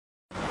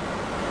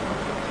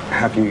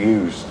have you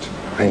used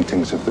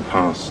paintings of the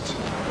past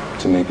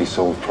to maybe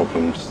solve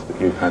problems that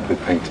you've had with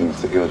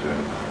paintings that you're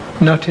doing?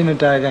 Not in a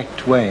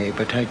direct way,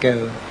 but I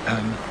go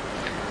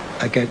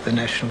to the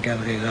National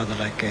Gallery rather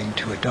like going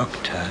to a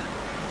doctor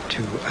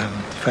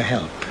for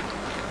help,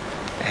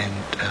 and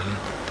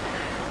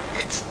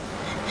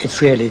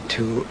it's really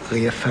to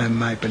reaffirm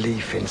my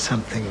belief in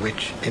something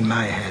which, in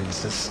my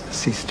hands, has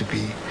ceased to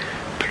be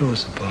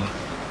plausible,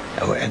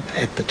 or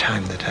at the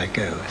time that I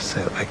go.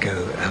 So I go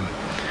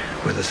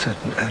with a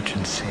certain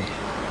urgency.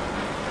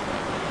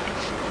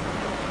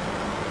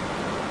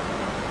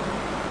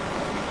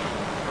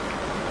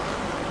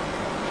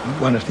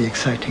 One of the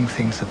exciting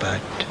things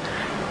about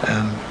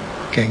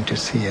going to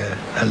see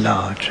a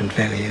large and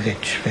very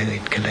rich,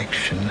 varied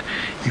collection,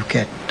 you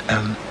get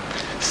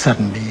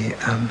suddenly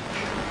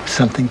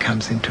something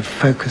comes into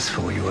focus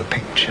for you, a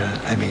picture.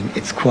 I mean,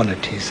 its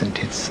qualities and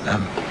its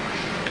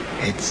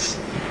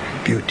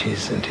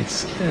beauties and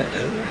its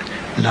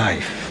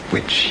life,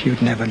 which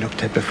you'd never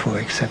looked at before,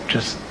 except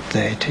just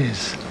there it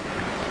is.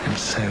 And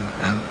so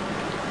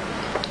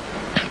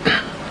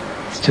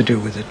it's to do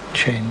with a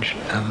change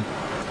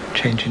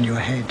in your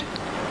head.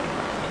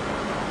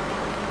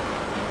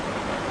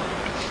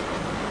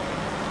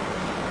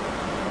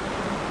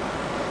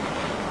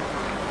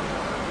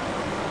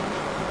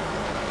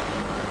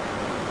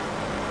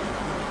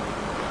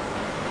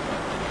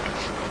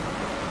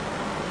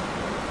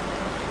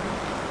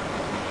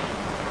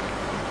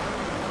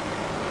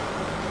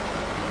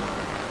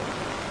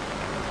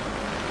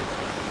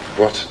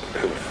 What,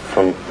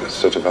 from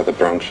sort of other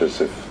branches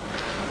of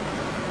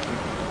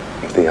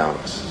the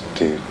arts,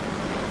 do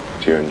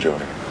you enjoy?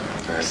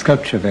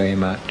 Sculpture very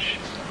much.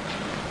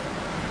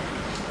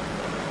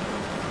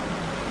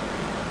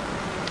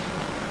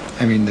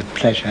 I mean, the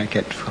pleasure I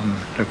get from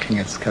looking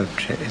at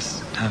sculpture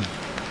is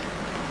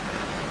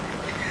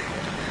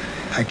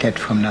I get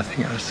from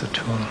nothing else at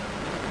all.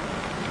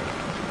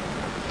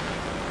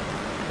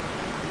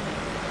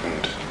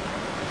 And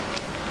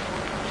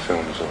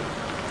films or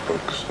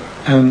books?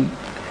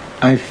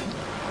 I've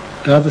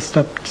rather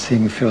stopped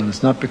seeing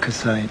films, not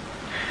because I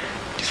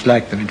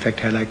dislike them. In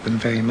fact, I like them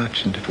very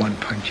much, and at one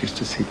point used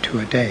to see 2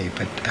 a day.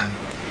 But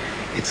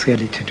it's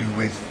really to do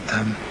with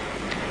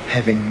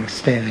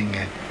staring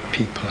at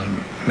people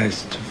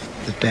most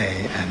of the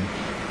day and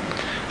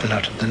a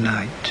lot of the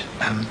night.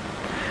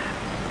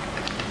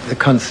 The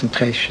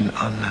concentration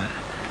on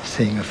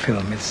seeing a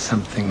film is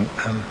something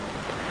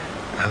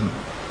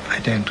I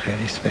don't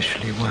really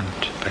especially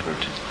want, but.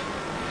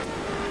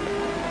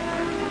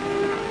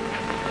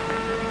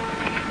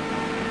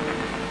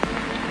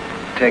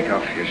 Take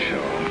off your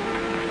shawl.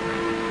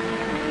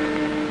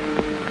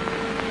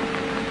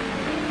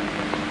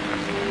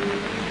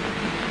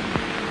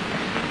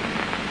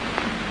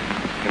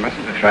 You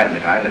mustn't be frightened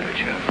if I look at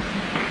you.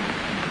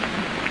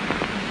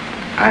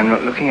 I'm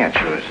not looking at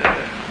you as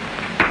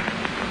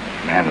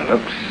a man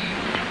looks.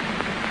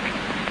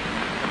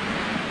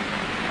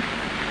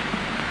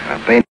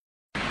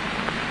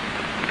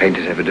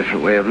 Painters have a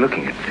different way of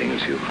looking at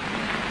things. You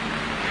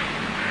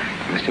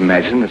must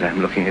imagine that I'm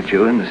looking at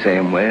you in the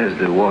same way as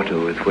the water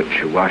with which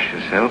you wash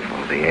yourself,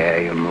 or the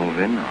air you move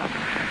in, or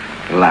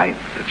the light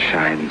that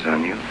shines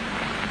on you.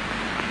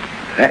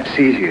 That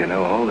sees you,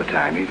 all the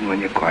time, even when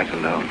you're quite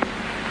alone.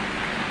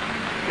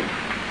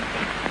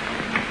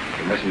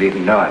 You mustn't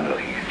even know I'm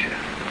looking at you.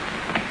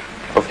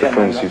 Of the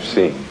films you've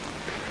seen,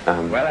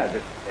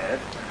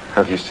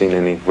 have you seen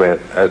any where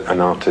an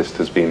artist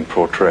has been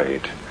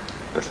portrayed?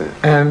 That's it.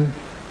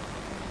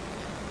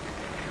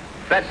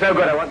 That's so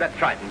good, I want that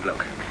frightened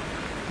look.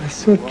 I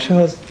saw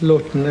Charles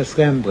Lawton as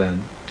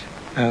Rembrandt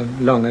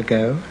long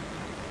ago.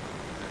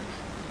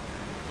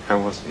 How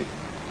was he?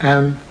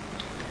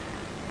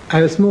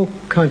 I was more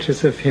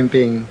conscious of him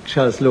being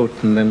Charles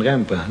Lawton than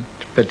Rembrandt,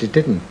 but it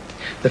didn't.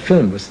 The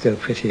film was still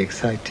pretty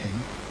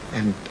exciting,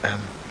 and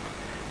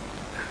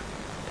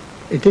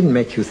it didn't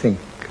make you think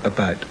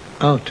about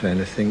art or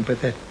anything,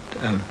 but that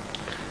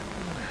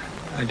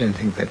I don't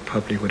think that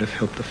probably would have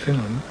helped the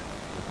film.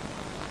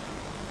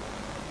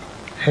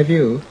 Have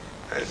you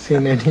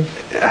seen any?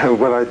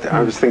 Well,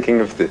 I was thinking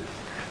of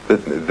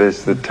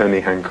there's the Tony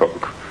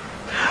Hancock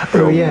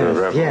film. Oh,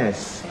 yes,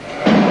 yes.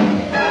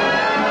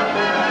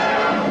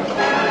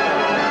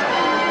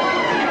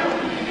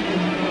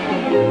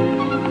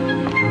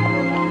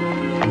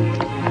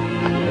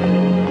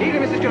 Easy,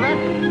 Mrs.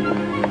 Gillette.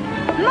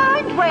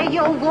 Mind where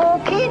you're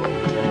walking.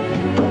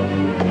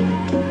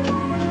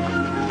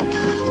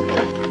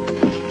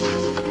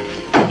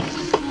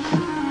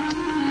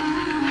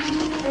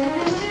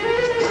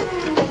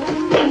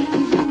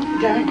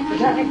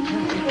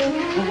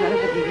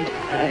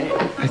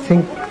 I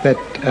think that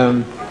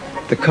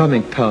the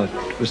comic part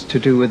was to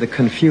do with the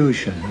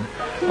confusion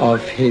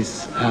of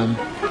his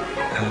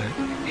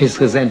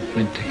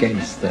resentment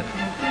against the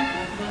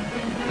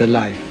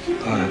life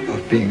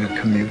of being a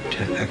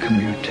commuter,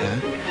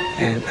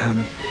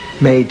 and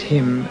made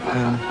him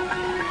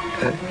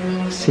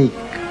seek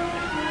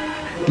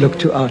look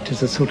to art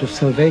as a sort of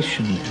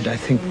salvation, and I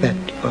think that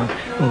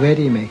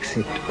already makes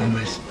it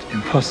almost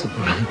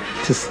impossible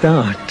to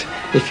start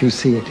if you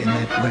see it in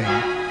that way.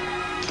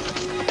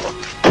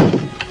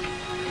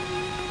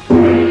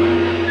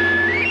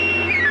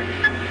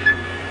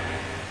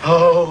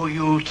 Oh,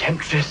 you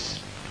temptress.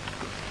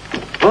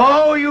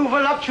 Oh, you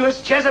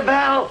voluptuous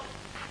Jezebel.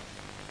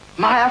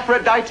 My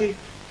Aphrodite,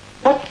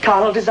 what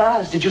carnal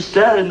desires did you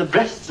stir in the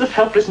breasts of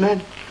helpless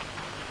men?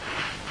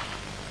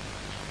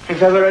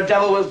 If ever a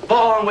devil was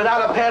born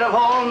without a pair of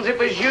horns, it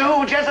was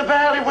you,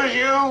 Jezebel, it was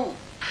you.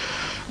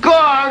 Go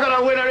on, I've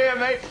got a winner here,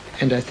 mate.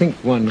 And I think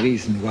one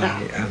reason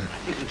why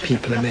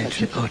people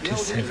imagine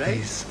artists have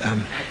these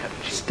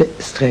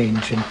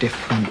strange and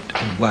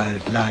different and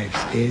wild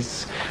lives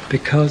is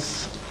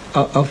because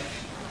of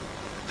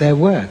their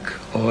work,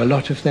 or a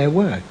lot of their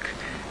work.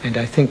 And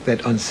I think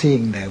that on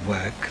seeing their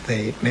work,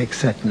 they make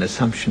certain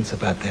assumptions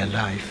about their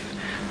life.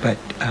 But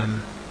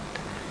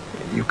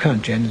you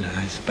can't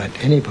generalize about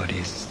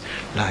anybody's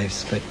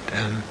lives, but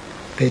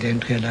they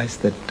don't realize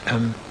that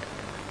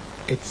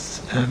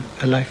it's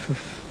a life of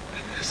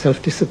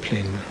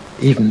self-discipline.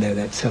 Even though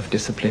that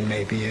self-discipline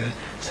may be a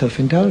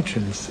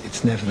self-indulgence,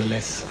 it's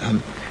nevertheless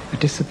a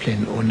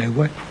discipline, or no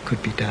work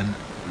could be done.